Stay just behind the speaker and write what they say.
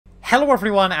Hello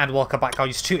everyone and welcome back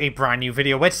guys to a brand new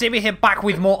video where today we're here back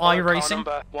with more iRacing.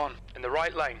 Number 1 in the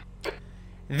right lane.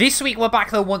 This week we're back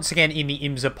though once again in the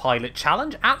IMSA Pilot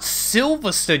Challenge at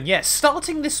Silverstone. Yes,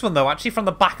 starting this one though actually from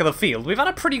the back of the field. We've had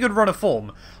a pretty good run of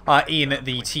form in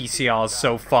the TCRs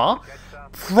so far.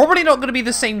 Probably not going to be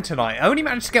the same tonight. I only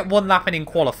managed to get one lap in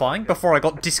qualifying before I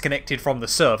got disconnected from the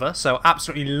server, so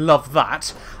absolutely love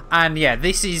that. And yeah,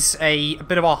 this is a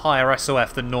bit of a higher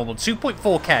SOF than normal.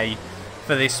 2.4k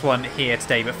for this one here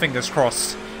today, but fingers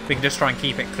crossed we can just try and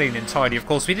keep it clean and tidy. Of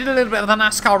course, we did a little bit of the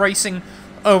Nascar racing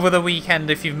over the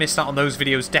weekend. If you've missed out on those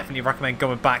videos, definitely recommend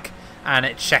going back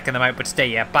and checking them out. But today,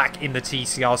 yeah, back in the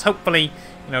TCRs. Hopefully,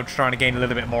 you know, trying to gain a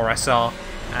little bit more SR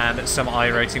and some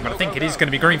iRacing. But I think it is going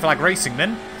to be green flag racing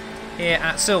then here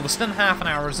at Silverstone. Half an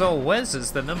hour as always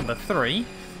as the number 3.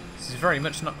 This is very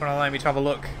much not going to allow me to have a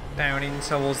look down in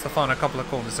towards the final couple of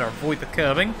corners there. Avoid the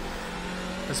curbing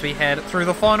as we head through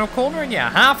the final corner. And yeah,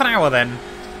 half an hour then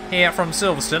here from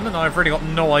Silverstone, and I've really got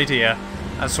no idea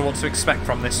as to what to expect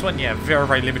from this one. Yeah, very,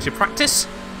 very limited practice,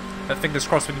 but fingers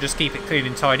crossed we can just keep it clean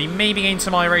and tidy. Maybe gain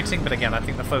some iRacing, but again, I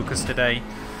think the focus today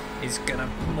is going to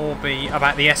more be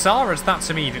about the SR, as that's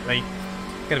immediately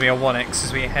going to be a 1X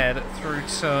as we head through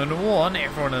turn 1.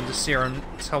 Everyone understeering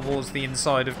towards the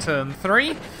inside of turn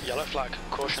 3. Yellow flag,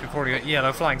 caution. We've already got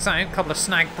yellow flags out, a couple of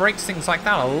snag brakes, things like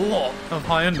that. A lot of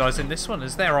Hyundais in this one,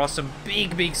 as there are some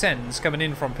big, big sends coming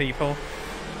in from people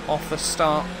off the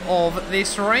start of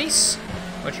this race.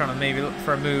 We're trying to maybe look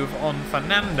for a move on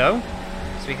Fernando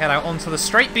as we head out onto the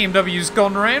straight. BMW's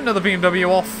gone round, another BMW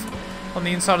off on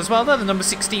the inside as well. There, the number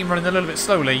 16 running a little bit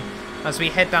slowly as we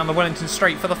head down the Wellington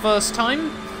straight for the first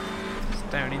time. It's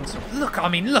down into... Look, I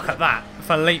mean, look at that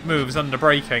for late moves under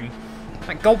braking.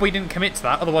 Thank God we didn't commit to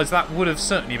that, otherwise that would have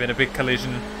certainly been a big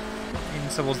collision in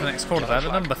towards the next corner there.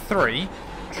 The number 3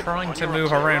 trying to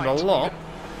move around a lot.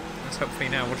 Let's hopefully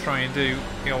now we'll try and do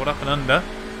the old up and under.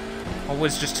 I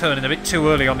was just turning a bit too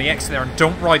early on the exit there and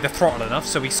don't ride the throttle enough,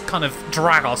 so we kind of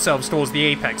drag ourselves towards the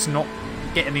apex, not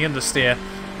getting the understeer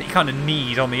that you kind of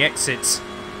need on the exits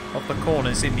of the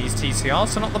corners in these TCRs.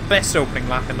 So not the best opening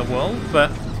lap in the world,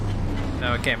 but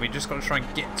no, again, we just got to try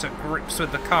and get to grips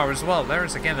with the car as well. There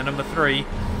is again the number 3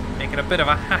 making a bit of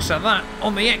a hash of that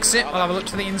on the exit. We'll have a look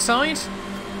to the inside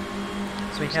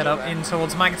as we head up in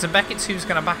towards Maggots and Beckett's. Who's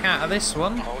going to back out of this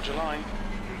one? Hold your line.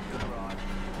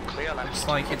 Clear left. Looks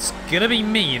like it's going to be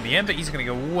me in the end, but he's going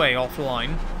to go way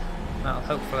offline. That'll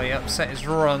hopefully upset his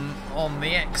run on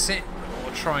the exit,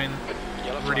 or try and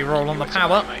really roll on the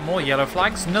power. More yellow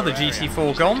flags, another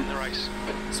GT4 gone.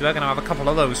 So we're going to have a couple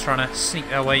of those trying to sneak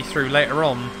their way through later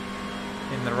on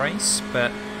in the race.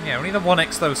 But yeah, only the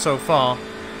 1X though so far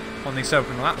on this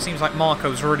opening lap. Seems like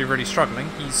Marco's really, really struggling.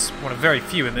 He's one of very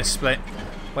few in this split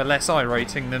with less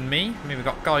iRating than me. I mean, we've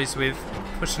got guys with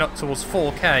pushing up towards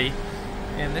 4k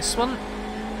in this one.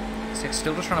 So yeah,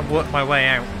 still just trying to work my way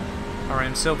out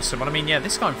around Silverstone. But I mean, yeah,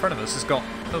 this guy in front of us has got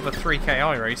over 3k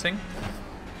iRating.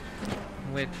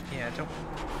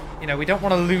 We don't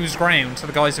want to lose ground to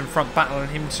the guys in front battling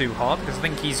him too hard, because I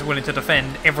think he's willing to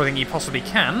defend everything he possibly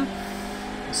can.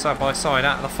 Side by side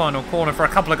out of the final corner for a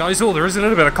couple of guys. Oh, there is a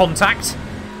little bit of contact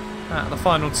at the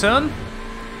final turn.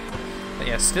 But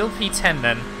yeah, still P10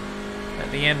 then at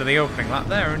the end of the opening lap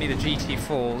there. Only the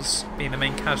GT4s being the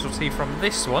main casualty from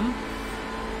this one.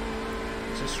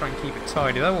 Let's just try and keep it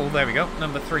tidy though. Oh, there we go.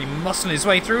 Number 3 muscling his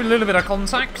way through. A little bit of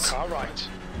contact. Car right.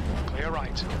 Clear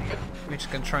right. We're just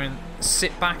going to try and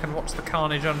sit back and watch the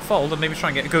carnage unfold and maybe try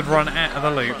and get a good run out of the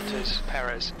loop.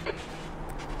 Perez.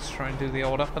 Let's try and do the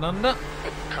old up and under.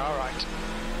 Car right.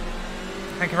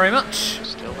 Thank you very much.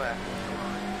 Still there.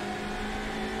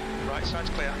 Right side's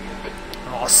clear.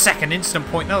 Oh, second instant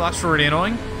point. No, that's really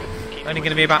annoying. Only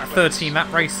going to be about a 13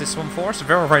 lap race this one for us.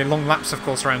 Very, very long laps, of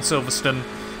course, around Silverstone.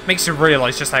 Makes you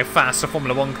realise just how fast a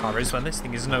Formula 1 car is when this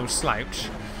thing is no slouch.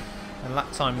 And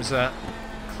lap times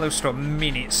close to a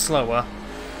minute slower.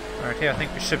 Right here, I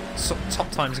think we should. Top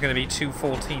time's going to be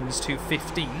 2:14s,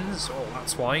 2:15s. Oh,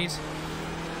 that's wide.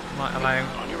 Might allow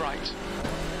On your right.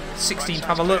 16 to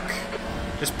have a look.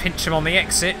 Just pinch him on the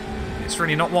exit. It's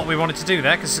really not what we wanted to do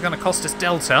there, because it's going to cost us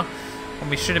delta, and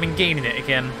we should have been gaining it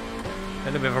again. A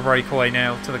little bit of a breakaway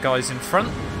now to the guys in front.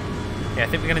 Yeah, I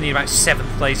think we're going to need about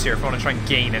 7th place here if we want to try and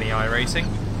gain any iRacing.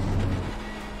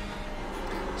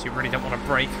 So you really don't want to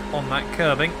brake on that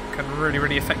curbing. Can really,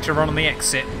 really affect your run on the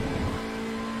exit.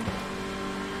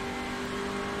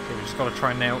 Okay, we just got to try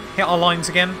and now hit our lines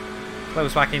again.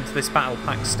 Close back into this battle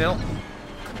pack still.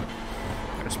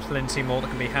 There's plenty more that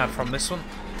can be had from this one.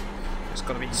 Just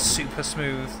got to be super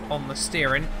smooth on the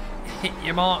steering. Hit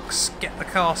your marks, get the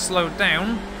car slowed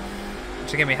down.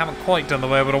 Which again, we haven't quite done the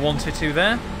way I would have wanted to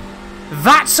there.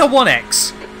 That's a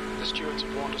 1x! The stewards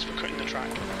have warned us for cutting the track.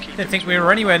 Didn't think we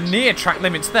were anywhere near track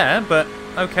limits there, but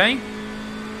okay.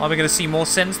 Are we going to see more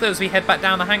sends though as we head back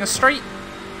down the hangar straight?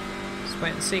 Let's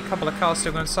wait and see. A couple of cars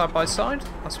still going side by side.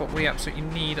 That's what we absolutely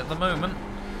need at the moment.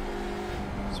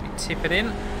 As we tip it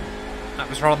in. That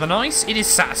was rather nice. It is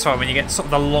satisfying when you get sort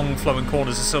of the long flowing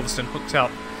corners of Silverstone hooked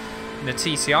up in the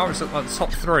TCR. It's like the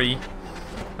top three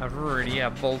have really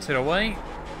bolted away.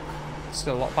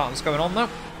 Still a lot of battles going on though.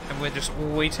 And we're just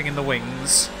waiting in the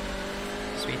wings.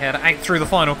 As we head out through the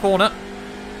final corner.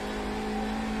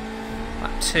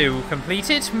 Lap 2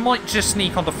 completed. Might just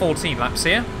sneak onto 14 laps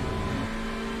here.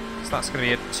 So that's going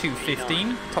to be a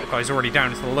 2:15. Top guy's already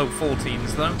down into the low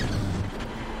 14s though.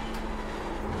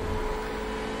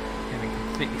 Getting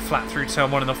completely flat through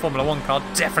turn 1 in the Formula 1 car.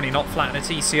 Definitely not flat in a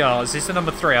TCR. Is this the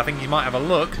number 3? I think he might have a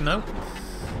look. No.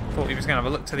 Thought he was going to have a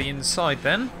look to the inside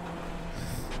then.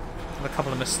 A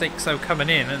couple of mistakes though coming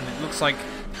in, and it looks like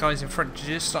guys in front are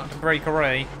just starting to break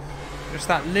away. Just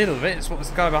that little bit is what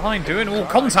was the guy behind doing. Oh,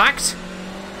 contact!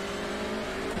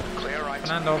 Clear right.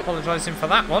 Fernando apologising for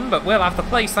that one, but we'll have the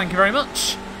place, thank you very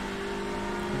much.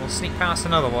 And we'll sneak past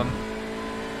another one.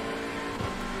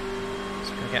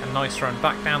 So we're going to get a nice run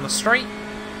back down the straight.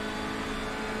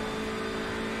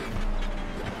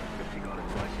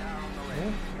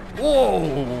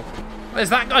 Whoa! Where's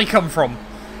that guy come from?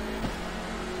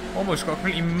 Almost got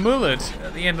completely mullered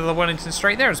at the end of the Wellington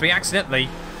straight there as we accidentally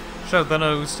showed the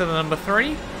nose to the number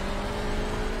 3. I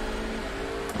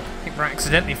think we're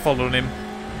accidentally following him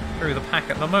through the pack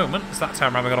at the moment, as that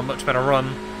time around we got a much better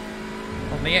run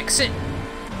on the exit.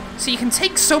 So you can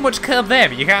take so much curb there,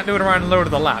 but you can't do it around the lower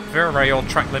of the lap. Very, very odd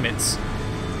track limits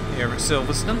here at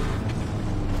Silverstone.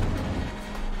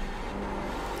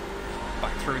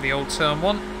 Back through the old turn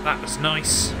 1. That was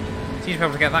nice. Seems to be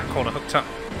able to get that corner hooked up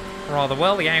rather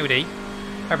well. The Audi,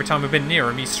 every time we've been near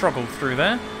him, he's struggled through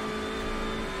there.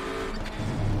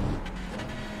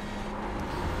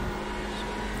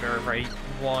 Very, very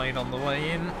wide on the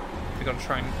way in. We've got to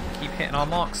try and keep hitting our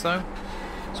marks though.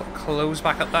 Sort of close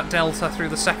back up that delta through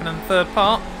the second and third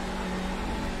part.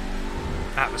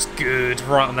 That was good,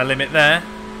 right on the limit there.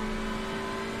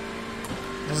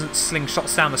 Doesn't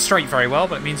slingshots down the straight very well,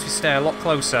 but it means we stay a lot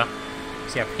closer.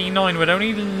 So yeah, P9 would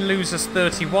only lose us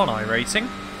 31 iRacing.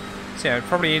 So yeah, it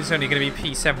probably is only going to be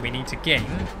P7 we need to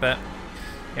gain, but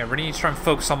yeah, really need to try and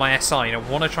focus on my SI. I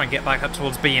want to try and get back up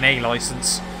towards B and A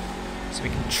license, so we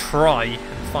can try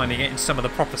and finally get into some of the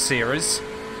proper series.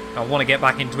 I want to get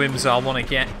back into IMSA. I want to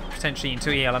get potentially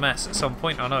into ELMS at some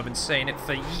point. I know I've been saying it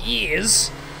for years.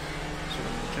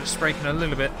 So just breaking a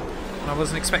little bit. I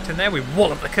wasn't expecting there. We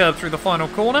walloped the curb through the final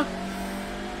corner.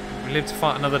 We live to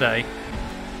fight another day.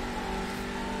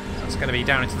 So it's going to be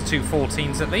down into the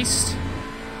 2:14s at least.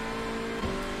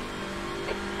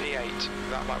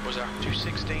 That lap was a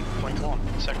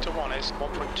 2:16.1. Sector 1 is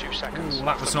 1.2 seconds. Ooh,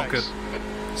 that was not good.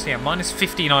 So yeah, minus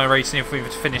 15 iRacing if we were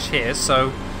to finish here.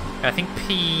 So I think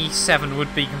P7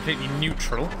 would be completely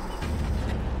neutral.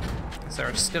 Because there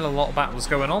are still a lot of battles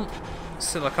going on.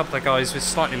 Still a couple of guys with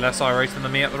slightly less iRacing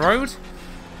than me up the road.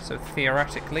 So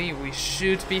theoretically, we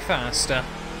should be faster.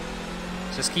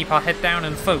 Just keep our head down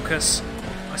and focus,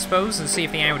 I suppose, and see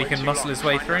if the Audi can muscle his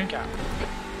way through.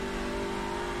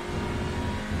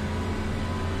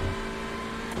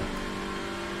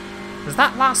 Was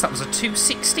that last? That was a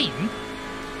 2:16?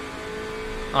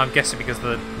 I'm guessing because of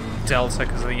the delta,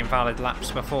 because of the invalid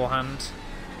laps beforehand.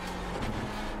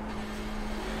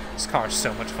 This car is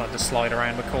so much fun to slide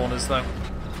around the corners, though.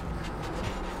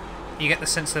 You get the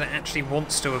sense that it actually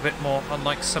wants to a bit more,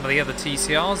 unlike some of the other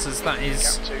TCRs. As that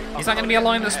is that going to be a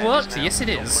line that's worked? Yes, it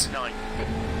is.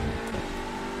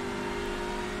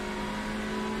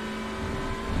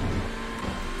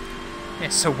 Yeah,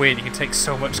 it's so weird you can take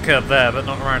so much curb there, but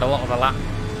not around a lot of the lap.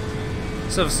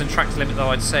 Silverstone track limit, though,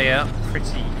 I'd say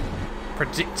pretty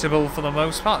predictable for the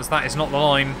most part, as that is not the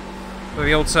line for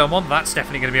the old turn 1. That's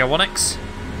definitely going to be a 1x.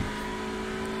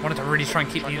 Wanted to really try and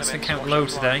keep the instant count low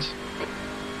today.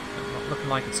 Not looking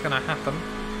like it's going to happen.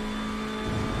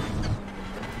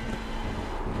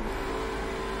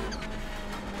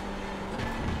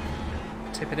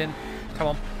 Tip it in. Come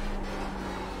on.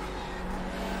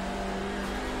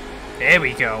 There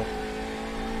we go.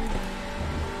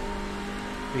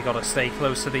 We got to stay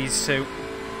close to these two.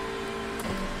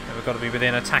 And we've got to be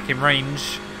within attacking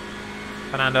range.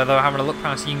 Fernando, though, having a look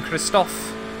past Yin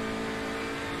Christoph.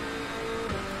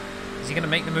 Is he going to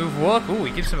make the move work? Oh,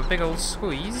 he gives him a big old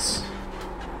squeeze.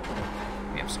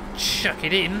 Yep, so chuck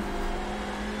it in.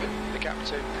 The gap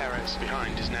to Perez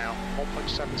behind is now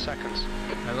 1.7 seconds.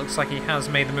 It looks like he has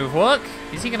made the move work.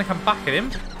 Is he going to come back at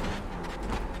him?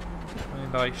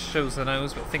 Hyundai shows the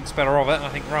nose, but thinks better of it, and I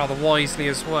think rather wisely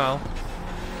as well.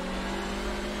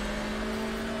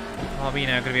 RB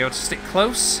now going to be able to stick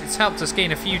close. It's helped us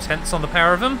gain a few tenths on the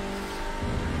pair of them.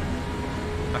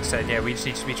 Like I said, yeah, we just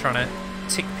need to be trying to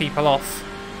tick people off.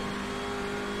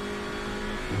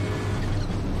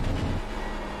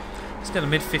 Still a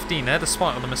mid-15 there,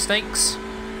 despite all the mistakes.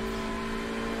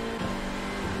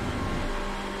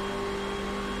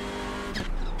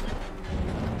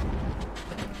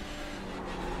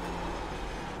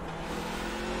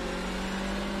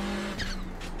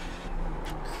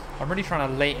 I'm really trying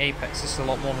to late apex this a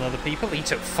lot more than other people. He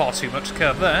took far too much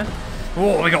curve there.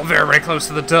 Oh, we got very, very close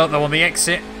to the dirt though on the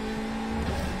exit.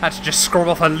 Had to just scrub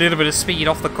off a little bit of speed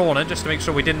off the corner just to make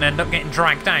sure we didn't end up getting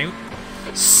dragged out.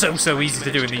 So easy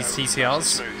to do in these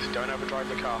TCRs. Don't overdrive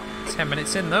the car. 10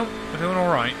 minutes in though, we're doing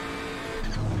alright.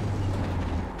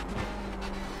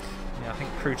 Yeah, I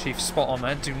think crew chief spot on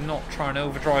there. Do not try and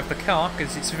overdrive the car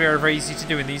because it's very, very easy to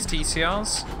do in these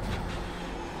TCRs.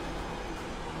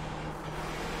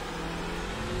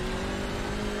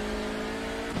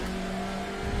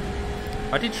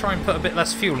 I did try and put a bit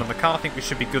less fuel in the car. I think we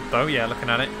should be good though, yeah, looking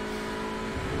at it.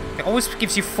 It always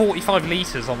gives you 45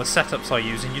 litres on the setups I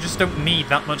use, and you just don't need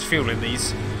that much fuel in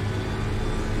these.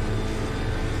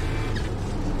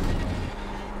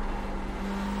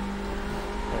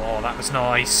 Oh, that was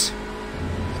nice.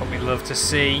 That's what we love to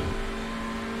see.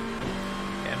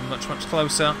 Getting much, much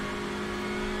closer.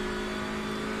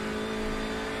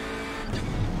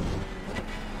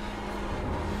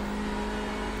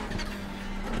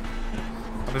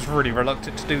 I was really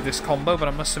reluctant to do this combo, but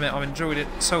I must admit I've enjoyed it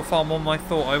so far more than I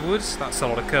thought I would. That's a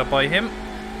lot of curve by him.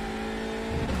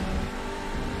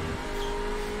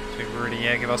 So we really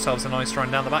give ourselves a nice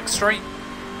run down the back straight.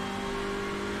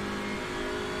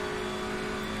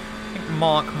 I think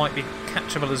Mark might be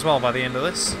catchable as well by the end of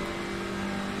this.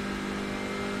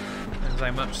 Depends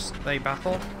how much they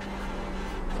battle.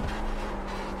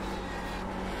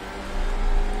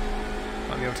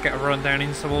 Might be able to get a run down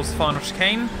in towards the final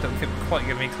chicane. Don't think we're quite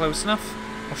going to be close enough.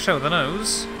 We'll show the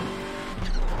nose.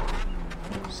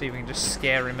 See if we can just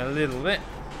scare him a little bit.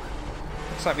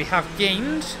 Looks like we have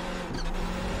gained.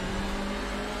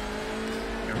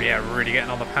 Yeah, really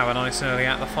getting on the power nice and early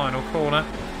at the final corner.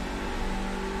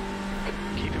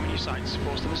 Keep him in your sights,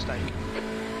 force the mistake.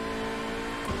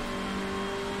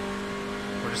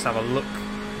 We'll just have a look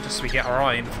just so we get our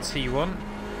eye in for T1.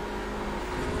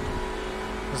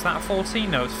 Was that a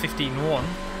 14? No, it's 15-1.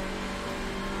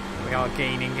 We are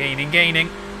gaining.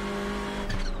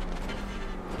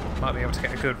 Might be able to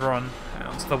get a good run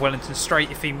out to the Wellington straight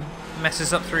if he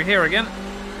messes up through here again.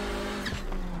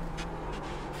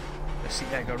 Let's see,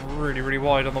 there, go really, really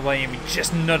wide on the way in. We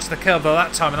just nudged the curb though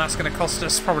that time, and that's going to cost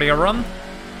us probably a run.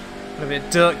 A little bit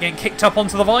of dirt getting kicked up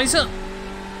onto the visor.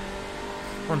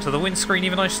 Or onto the windscreen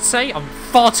even, I should say. I'm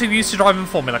far too used to driving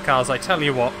Formula cars, I tell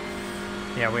you what.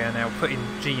 Yeah, we are now putting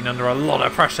Gene under a lot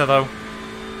of pressure though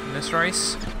in this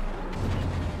race.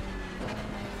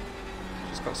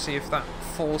 Just got to see if that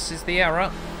forces the error.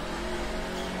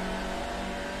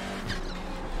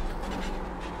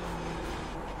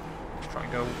 Try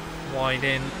and go wide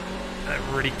in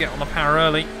and really get on the power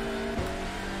early.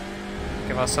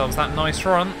 Give ourselves that nice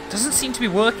run. Doesn't seem to be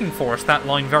working for us, that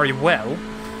line, very well.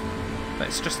 But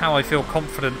it's just how I feel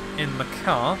confident in the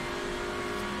car.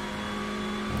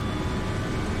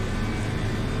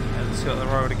 Let's go up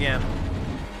the road again.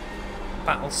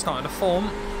 Battle's starting to form.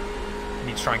 We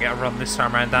need to try and get a run this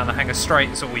time around down the hangar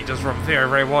straight. So he does run very,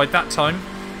 very wide that time.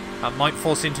 That might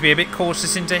force him to be a bit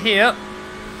cautious into here.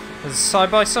 As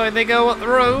side by side they go up the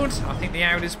road. I think the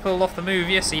Audi's pulled off the move.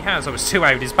 Yes, he has. There was two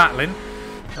Audis battling.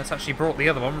 That's actually brought the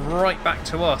other one right back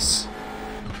to us.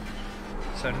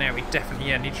 So now we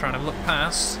definitely need to try and look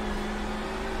past.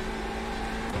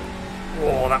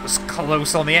 Oh, that was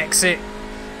close on the exit.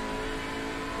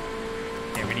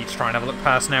 Yeah, we need to try and have a look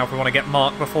past now if we want to get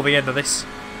Mark before the end of this.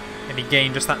 Maybe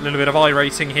gain just that little bit of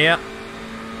IRacing here.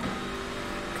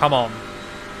 Come on.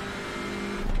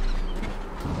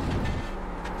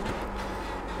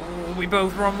 Oh, we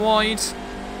both run wide.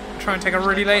 Try and take a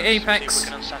really late apex.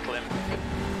 We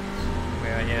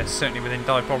are, yeah, certainly within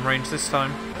dive bomb range this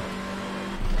time.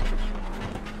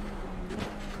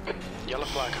 Yellow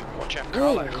flag. Watch out,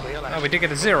 Carl. Clear left. Oh, we did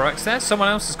get a 0x there. Someone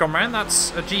else has gone round.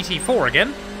 That's a GT4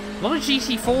 again. A lot of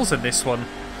GT4s in this one.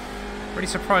 Pretty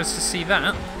surprised to see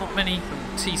that. Not many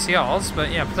TCRs,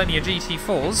 but yeah, plenty of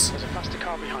GT4s. There's a faster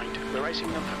car behind. We're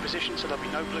racing them for position, so there'll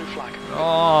be no blue flag.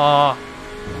 Oh,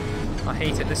 I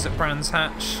hated this at Brands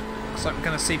Hatch. Looks like we're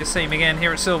going to see the same again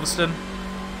here at Silverstone.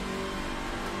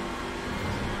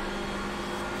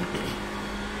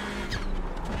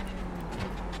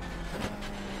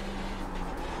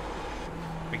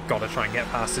 You've got to try and get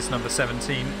past this number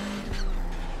 17.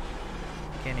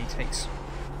 Again, he takes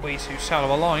way too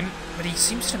shallow a line, but he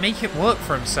seems to make it work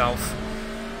for himself.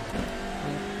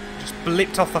 Just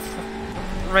blipped off the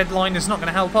red line is not going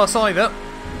to help us either.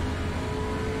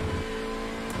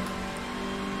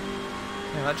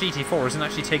 Yeah, that GT4 isn't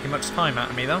actually taking much time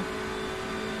out of me though.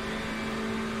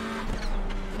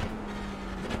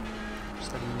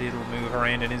 Just a little move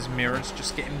around in his mirrors,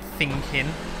 just getting thinking.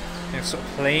 You know, sort of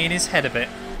playing his head a bit.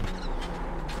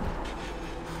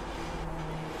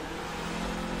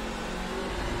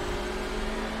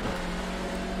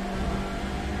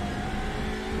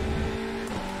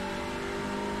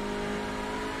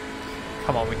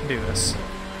 Come on, we can do this.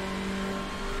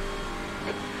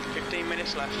 15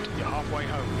 minutes left. You're halfway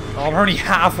home. Oh, we're only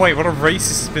halfway. What a race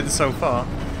this has been so far.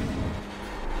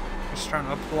 Just trying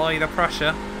to apply the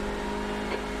pressure.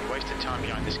 You're wasting time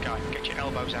behind this guy. Get your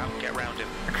elbows out. Get around him.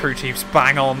 The crew chief's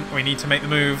bang on. We need to make the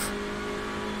move.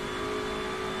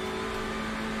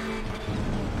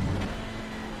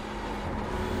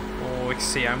 Oh, we can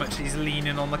see how much he's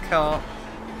leaning on the car.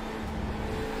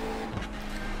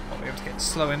 Be able to get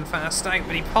slow and fast out,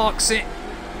 but he parks it.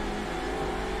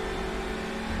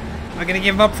 We're going to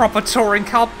give him a proper touring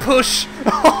car push.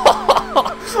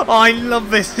 I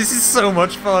love this. This is so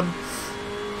much fun.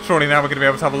 Surely now we're going to be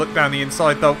able to have a look down the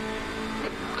inside though.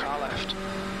 Car left.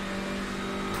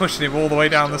 Pushing him all the way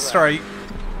down the straight.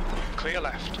 Clear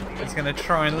left. He's going to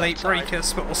try and late brake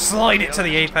us, but we'll slide it to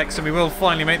the apex and we will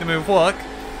finally make the move work.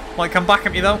 Might come back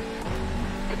at me though.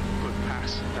 Good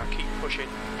pass. Now keep pushing.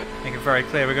 Make it very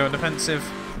clear we're going defensive.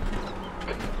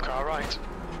 Car right.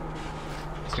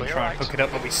 He's going to try and hook it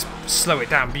up, but we slow it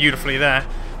down beautifully there.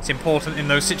 It's important in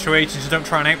those situations you don't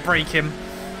try and outbrake him.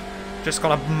 Just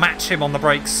got to match him on the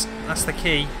brakes. That's the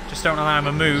key. Just don't allow him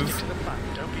to move. Stick to the plan.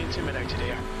 Don't be intimidated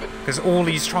here. Because all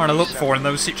he's trying to look for in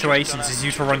those situations is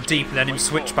you to run deep and then him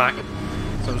switch back.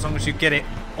 So as long as you get it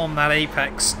on that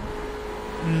apex,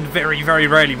 very, very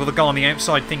rarely will the guy on the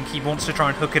outside think he wants to try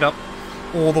and hook it up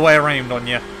all the way around on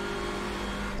you.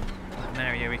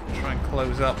 Now, yeah, we can try and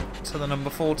close up to the number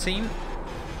 14.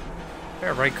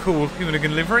 Very, very cool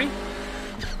hooligan livery.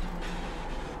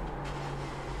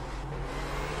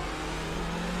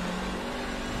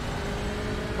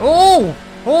 Oh!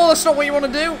 Oh, that's not what you want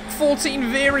to do.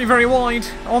 14 very, very wide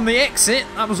on the exit.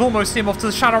 That was almost him off to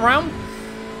the shadow round.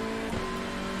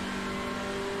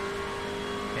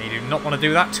 Yeah, you do not want to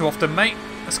do that too often, mate.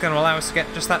 That's going to allow us to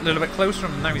get just that little bit closer,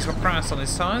 and now he's got grass on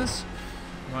his tyres.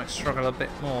 He might struggle a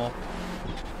bit more.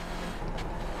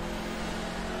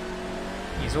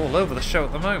 He's all over the show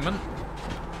at the moment.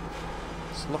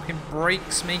 Just locking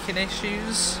brakes, making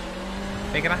issues.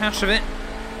 Making a hash of it.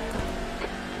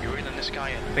 You're in this guy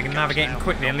in. If they can navigate him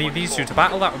quickly and leave these two to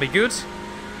battle, that would be good.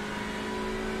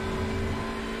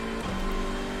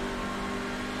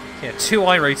 Yeah, 2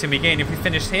 iRating we gain if we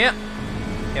finished here.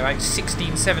 Yeah, about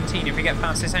 16, 17 if we get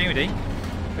past this Audi.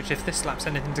 Which, if this lap's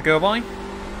anything to go by,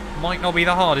 might not be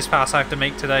the hardest pass I have to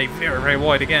make today. Very, very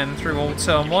wide again through old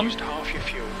turn 1. Used half your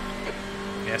fuel.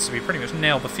 Yeah, so we pretty much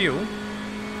nailed the fuel.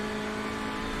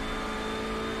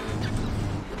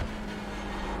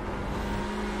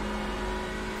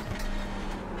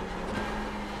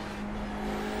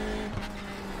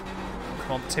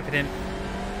 Come on, tip it in.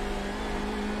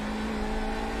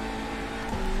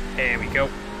 There we go.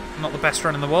 Not the best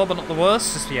run in the world, but not the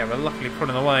worst. Just, yeah, we're luckily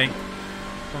pulling away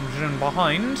from Jun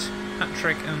behind.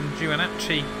 Patrick and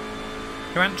Juanchi.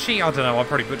 Juanchi? I don't know, I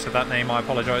probably butchered that name, I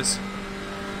apologise.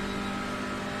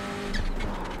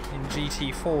 In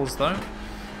GT4s though,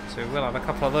 so we'll have a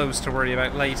couple of those to worry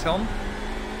about late on.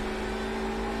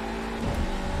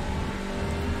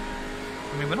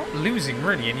 I mean, we're not losing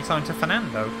really any time to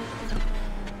Fernando.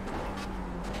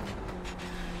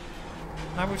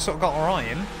 Now we've sort of got our eye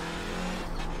in.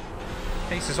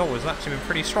 Pace as always has actually been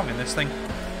pretty strong in this thing.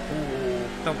 Ooh,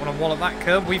 don't want to wallop that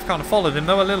curb. We've kind of followed him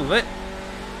though a little bit.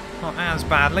 Not as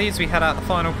badly as we head out the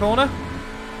final corner.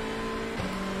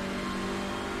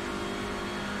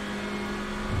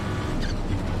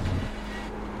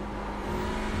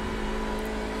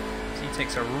 So he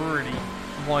takes a really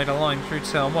wider line through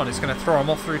turn 1. It's going to throw him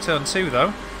off through turn 2 though.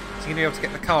 He's going to be able to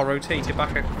get the car rotated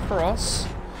back across.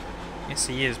 Yes,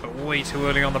 he is, but way too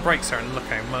early on the brakes there, and look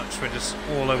how much we're just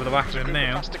all over the back of him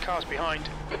now. The car's behind.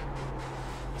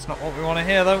 It's not what we want to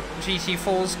hear though.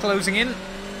 GT4's closing in.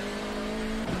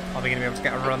 Are they going to be able to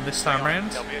get a run this time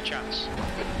round? There'll be a chance.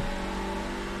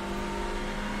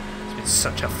 It's been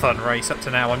such a fun race up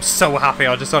to now. I'm so happy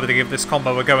I decided to give this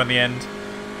combo a go in the end.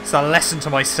 It's a lesson to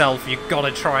myself. You've got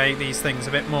to try these things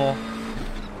a bit more.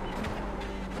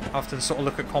 I often sort of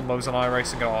look at combos on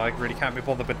iRacing and go, oh, I really can't be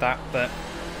bothered with that, but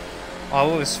I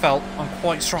always felt I'm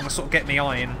quite strong at sort of getting the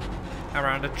eye in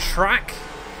around a track.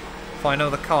 If I know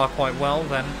the car quite well,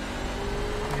 then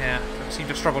yeah, don't seem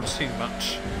to struggle too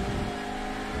much.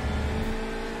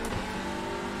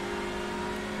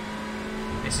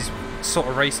 This is sort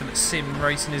of racing that sim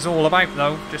racing is all about,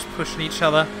 though. Just pushing each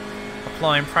other,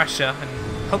 applying pressure, and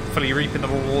hopefully reaping the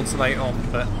rewards later on.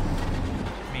 But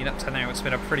I mean, up to now, it's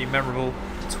been a pretty memorable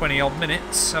 20-odd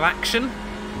minutes of action.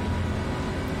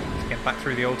 Getting back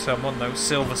through the old Turn 1 though,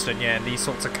 Silverstone, yeah, and these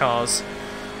sorts of cars.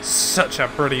 Such a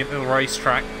brilliant little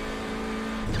racetrack.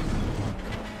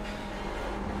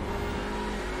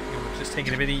 Just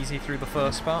taking it a bit easy through the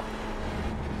first part.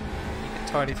 Keep it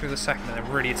tidy through the second, and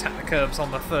then really attack the curbs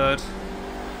on the third.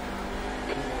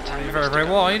 Very, very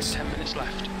wide. 10 minutes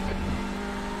left.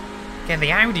 Again,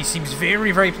 the Audi seems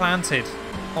very, very planted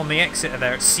on the exit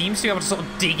there. It seems to be able to sort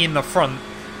of dig in the front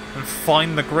and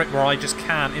find the grip where I just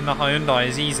can't in the Hyundai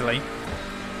as easily.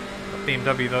 But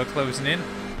BMW though closing in.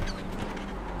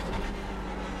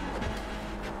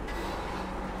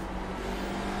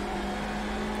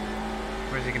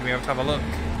 Where is he going to be able to have a look?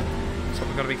 That's what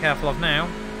we've got to be careful of now.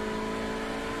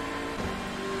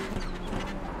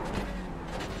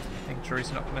 Making sure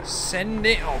he's not going to send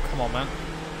it. Oh, come on, man.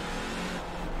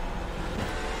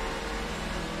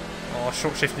 Oh,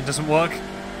 short shifting doesn't work.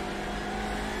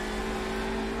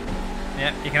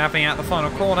 Yeah, you can have me out the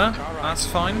final corner. That's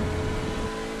fine.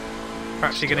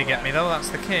 Perhaps you're going to get me though, that's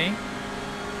the key.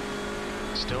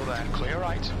 Still there, clear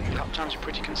right. Lap times are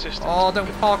pretty consistent. Oh,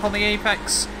 don't park on the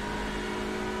apex.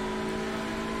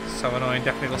 So annoying,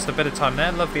 definitely lost a bit of time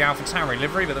there. Love the AlphaTauri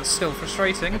livery, but that's still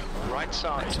frustrating. Right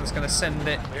side. Next one's going to send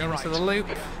it into the loop.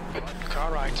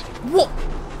 Car right. What?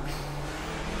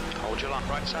 Hold your line,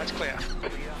 right side's clear.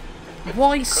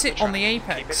 Why sit on the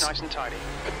apex? Keep it nice and tidy.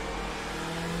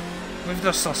 We've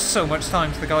just lost so much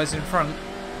time to the guys in front.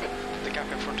 The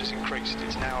gap in front has increased.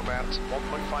 It's now about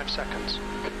 1.5 seconds.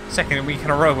 Second week in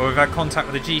a row where we've had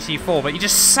contact with the GT4, but he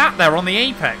just sat there on the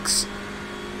apex.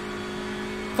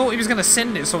 Thought he was going to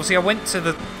send it, so obviously I went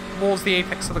towards the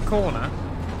apex of the corner.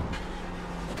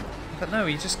 But no,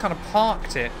 he just kind of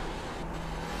parked it.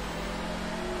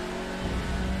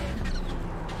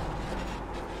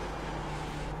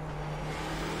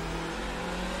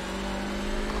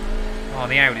 Oh,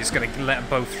 the Audi's going to let them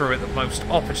both through at the most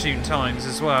opportune times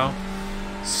as well.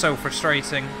 So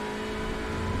frustrating.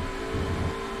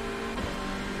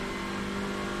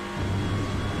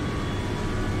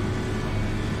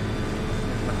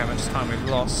 Look how much time we've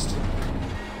lost.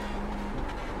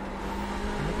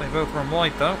 They both run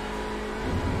wide though.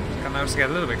 Can manage to get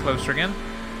a little bit closer again.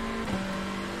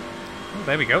 Oh,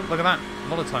 there we go. Look at that. A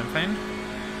lot of time found.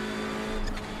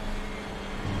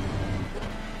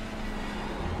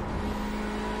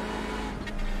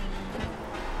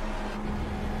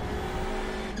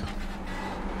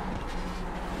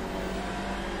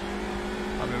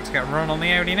 Get a run on the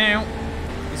Audi now.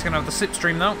 He's going to have the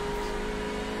slipstream though.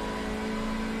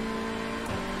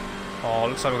 Oh,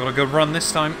 looks like we've got a good run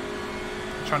this time.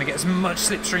 Trying to get as much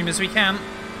slipstream as we can.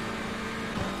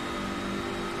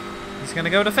 He's going to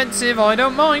go defensive, I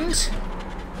don't mind.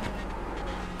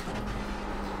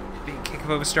 Big kick of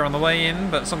oversteer on the way in,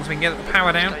 but as long as we can get the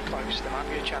power down. Stay close, there might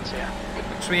be a chance here.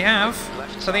 Which we have.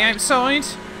 To the outside.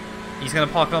 He's going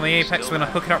to park it on the apex, we're going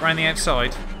to hook it up around the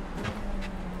outside.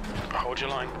 Hold your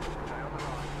line.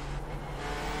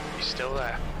 He's still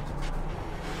there.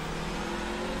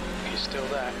 He's still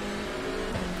there.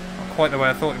 Not quite the way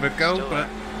I thought it would go, Still but there.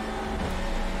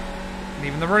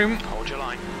 leaving the room. Hold your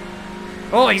line.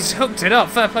 Oh, he's hooked it up.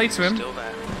 Fair play to him. Still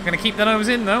there. Going to keep the nose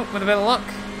in though, with a bit of luck.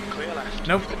 Clear left.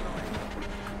 Nope.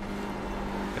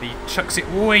 But he chucks it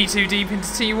way too deep into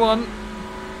T1.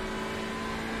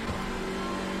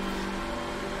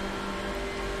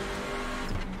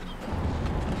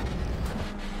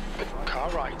 Car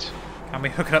right. Can we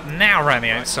hook it up now around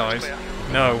the outside?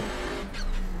 No.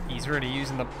 He's really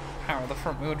using the power of the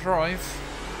front wheel drive.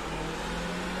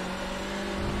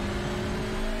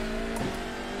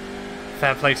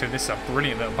 Fair play to him. This is a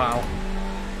brilliant little battle.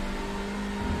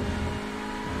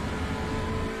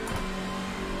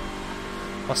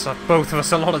 Lost both of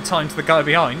us a lot of time to the guy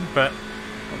behind, but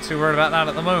not too worried about that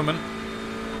at the moment.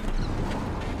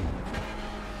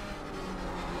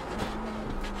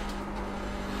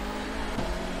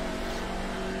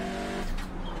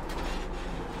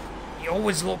 He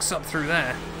always looks up through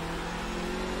there.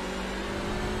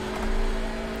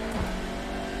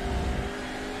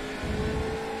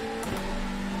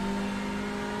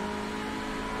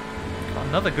 Got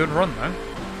another good run though.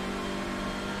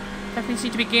 Definitely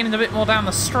seem to be gaining a bit more down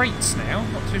the straights now.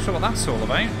 Not too sure what that's all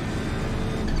about.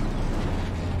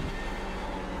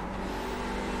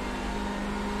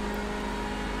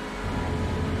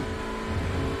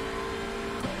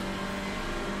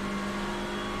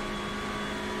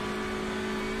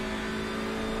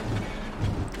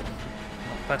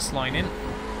 Best line in.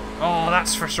 Oh,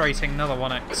 that's frustrating. Another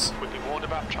 1x. We've been warned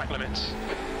about track limits.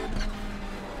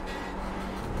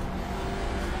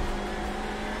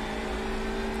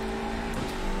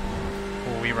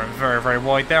 Oh, we ran very, very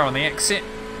wide there on the exit.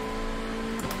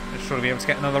 Just sure to be able to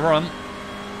get another run.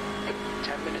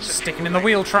 10 minutes. Sticking in the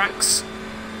wheel tracks.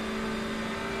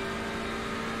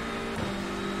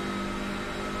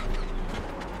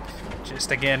 Just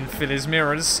again, fill his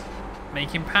mirrors.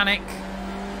 Make him panic.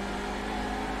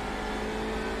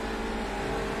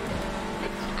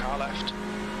 Car left.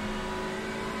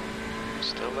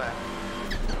 Still there.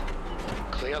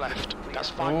 Clear left. That's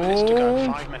 5 minutes to go.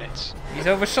 5 minutes. He's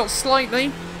overshot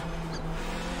slightly.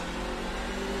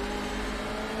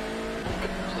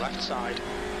 Left side.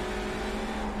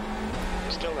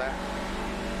 Still there.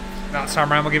 That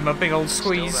time around we'll give him a big old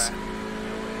squeeze. Still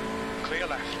there. Clear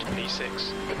left.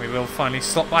 P6. We will finally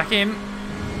slot back in.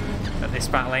 But this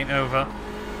battle ain't over.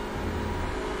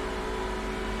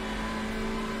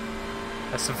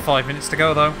 Less than 5 minutes to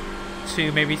go though.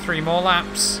 2, maybe 3 more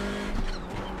laps.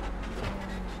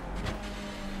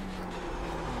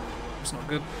 It's not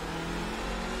good.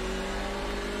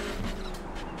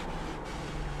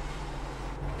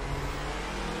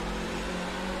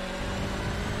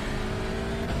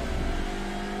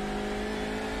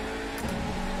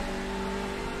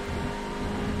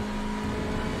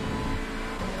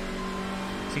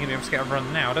 Is he going to be able to get a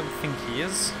run now? I don't think he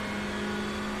is.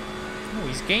 Oh,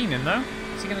 he's gaining though.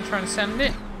 Is he going to try and send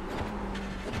it?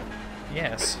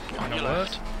 Yes. On your word.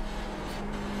 left.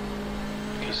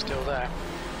 He's still there.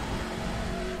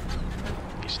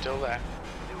 He's still there.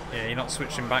 Yeah, you're not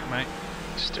switching back, mate.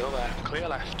 He's still there. Clear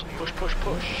left. Push, push,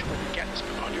 push. When you get this,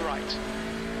 on your right.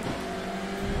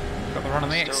 Got the run on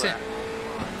the Still exit. there.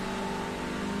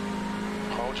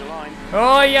 Hold your line.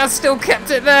 Oh, yeah, still kept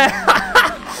it there.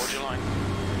 Hold your line.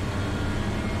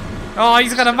 Oh,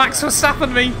 he's going to Max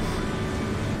Verstappen me.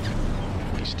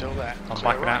 He's still there. I'm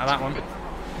Clear backing right. out of that one.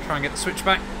 Try and get the switch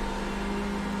back.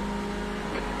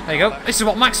 There you go. This is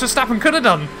what Max Verstappen could have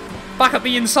done. Back up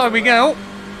the inside we go.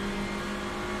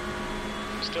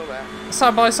 Still there.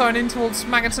 Side by side in towards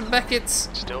Maggott and Beckett's.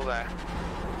 Still there.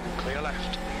 Clear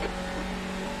left.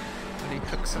 And he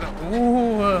hooks it up.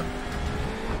 Ooh.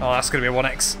 Oh, that's going to be a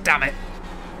 1x. Damn it.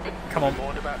 Come on.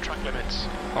 Warned about track limits.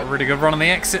 Got a really good run on the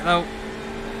exit though.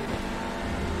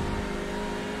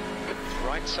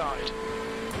 Right side.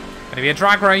 Going to be a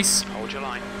drag race. Hold your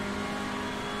line.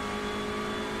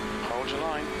 Hold your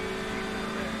line.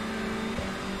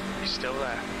 He's still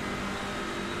there.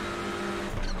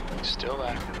 He's still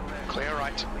there. Clear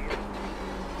right.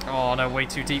 Oh no, way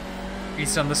too deep.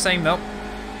 He's done the same though.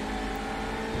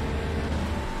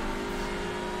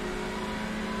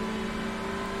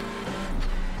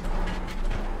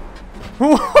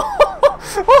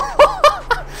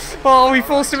 Oh, we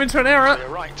forced him into an error. Clear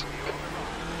right.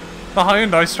 The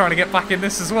Hyundai's trying to get back in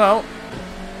this as well.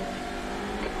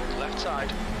 Left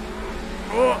side.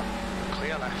 Oh.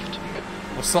 Clear left.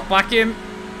 We'll slot back in.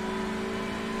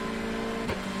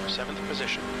 7th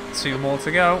position. 2 more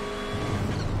to go.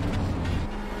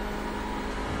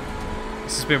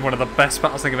 This has been one of the best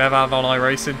battles I think I've ever had on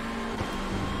iRacing.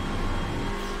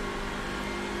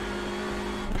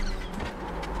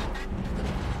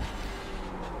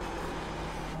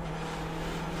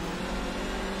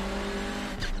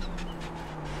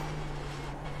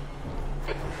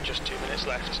 Just 2 minutes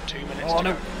left. 2 minutes Oh to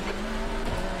no. go.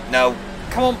 No.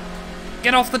 Come on.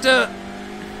 Get off the dirt.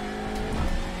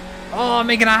 Oh, I'm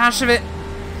making a hash of it.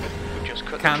 We've just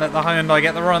cut Can't let the Hyundai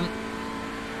get the run.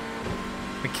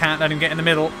 We can't let him get in the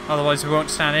middle, otherwise we won't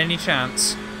stand any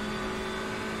chance.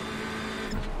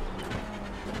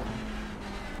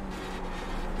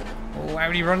 Oh,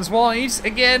 Audi runs wide.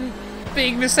 Again,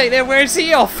 big mistake there. Where is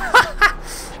he off?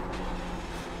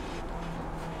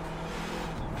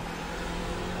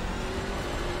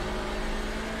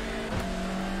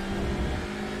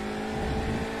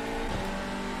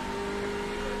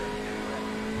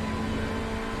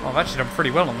 Oh, I've actually done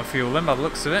pretty well on the fuel then by the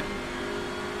looks of it.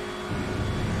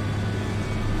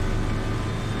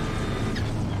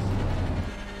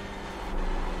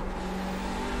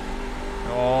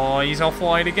 Oh, he's off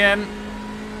wide again.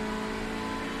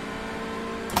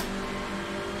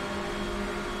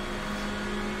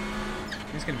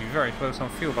 He's going to be very close on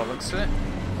fuel by the looks of it.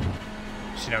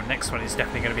 Actually, no, next one is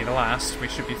definitely going to be the last. We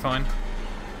should be fine.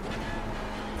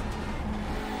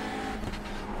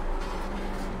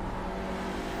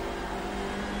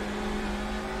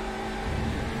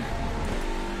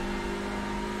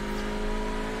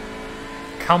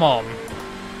 Come on.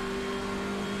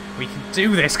 We can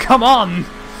do this. Come on.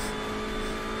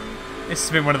 This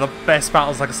has been one of the best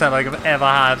battles, like I said, like I've ever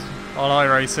had. on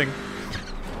iRacing.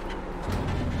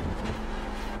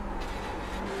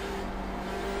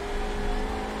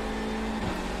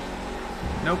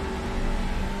 Nope.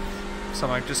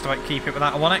 Somehow just about keep it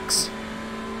without a 1x.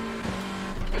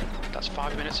 That's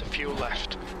 5 minutes of fuel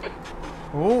left.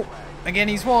 Oh, again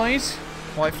he's wide.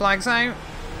 White flag's out.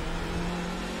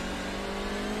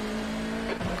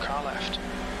 Car left.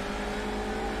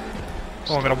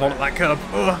 Oh, I'm going to wallet that curb.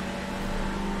 Ugh.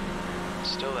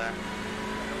 Still there.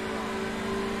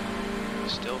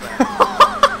 Still there.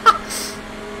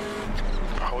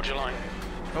 Hold your line.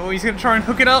 Oh, he's going to try and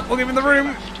hook it up. We'll give him the room.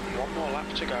 Left. One more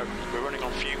lap to go. We're running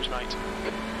on fumes, mate.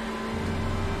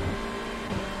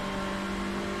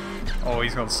 Oh,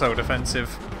 he's gone so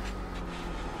defensive.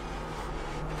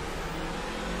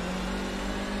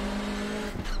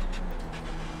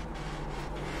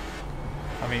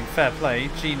 I mean, fair play.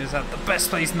 Gina's at the best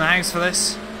place in the house for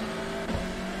this.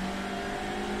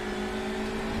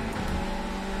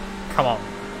 Come on.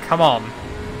 Come on.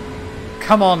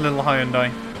 Come on, little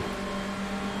Hyundai.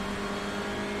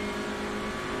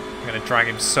 I'm going to drag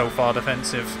him so far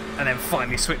defensive and then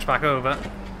finally switch back over.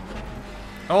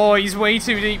 Oh, he's way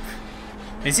too deep.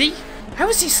 Is he? How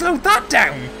has he slowed that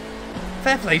down?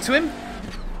 Fair play to him.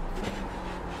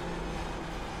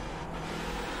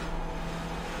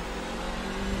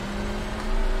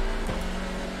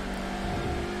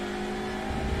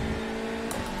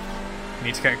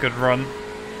 Need to get a good run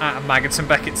out of Maggots and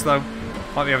Beckett's though.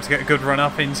 Might be able to get a good run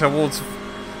up in towards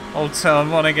old turn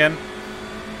 1 again.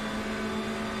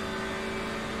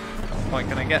 Not quite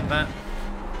going to get that.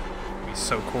 He's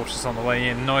so cautious on the way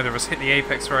in. Neither of us hit the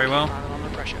apex very well. Under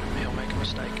pressure, he'll make a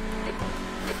mistake.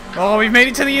 Oh, we've made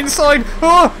it to the inside!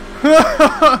 Oh!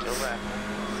 Still there.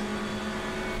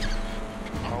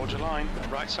 Hold your line.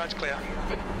 Right side's clear.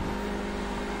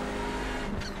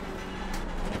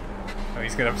 Oh,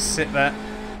 he's going to sit there.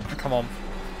 Come on.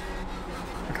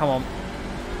 Come on.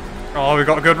 Oh, we've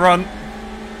got a good run.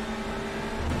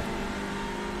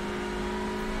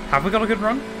 Have we got a good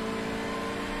run?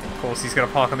 Of course, he's going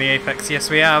to park on the apex. Yes,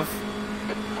 we have.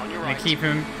 On your Going right. to keep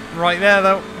him right there,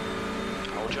 though.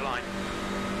 Hold your line.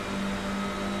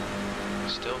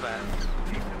 Still there.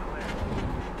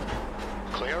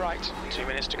 Clear right. 2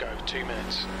 minutes to go. 2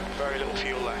 minutes. Very little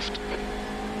fuel left.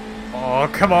 Oh,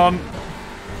 come on.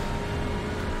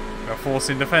 We're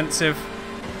forcing defensive.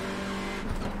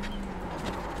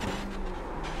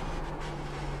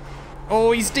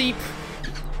 Oh, he's deep.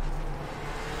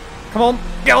 Come on,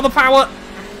 get on the power.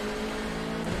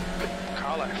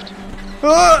 Car left.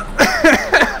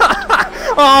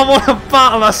 Oh, what a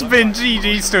battle that's been.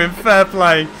 GG's to him, fair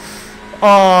play.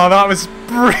 Oh, that was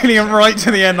brilliant right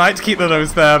to the end. I had to keep the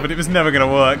nose there, but it was never going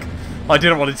to work. I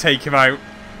didn't want to take him out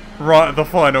right at the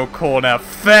final corner.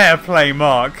 Fair play,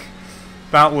 Mark.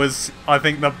 That was, I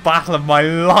think, the battle of my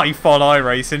life on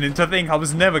iRacing, and to think I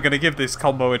was never going to give this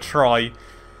combo a try.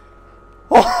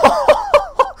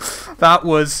 That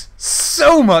was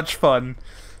so much fun.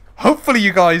 Hopefully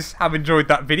you guys have enjoyed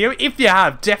that video. If you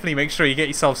have, definitely make sure you get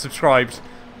yourself subscribed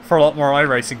for a lot more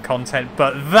iRacing content.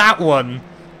 But that one,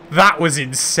 that was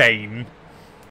insane.